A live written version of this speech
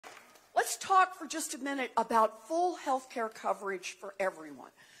let's talk for just a minute about full health care coverage for everyone.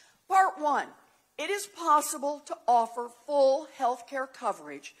 Part one, it is possible to offer full health care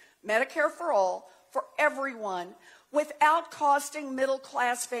coverage, Medicare-for-All, for everyone without costing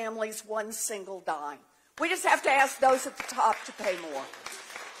middle-class families one single dime. We just have to ask those at the top to pay more.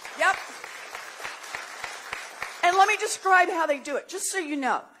 Yep. And let me describe how they do it, just so you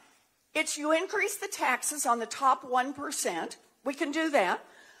know. It's you increase the taxes on the top 1%. We can do that.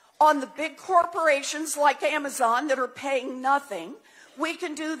 On the big corporations like Amazon that are paying nothing, we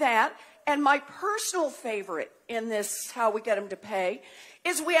can do that. And my personal favorite in this, how we get them to pay,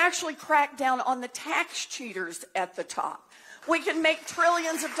 is we actually crack down on the tax cheaters at the top. We can make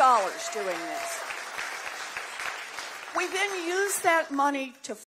trillions of dollars doing this. We then use that money to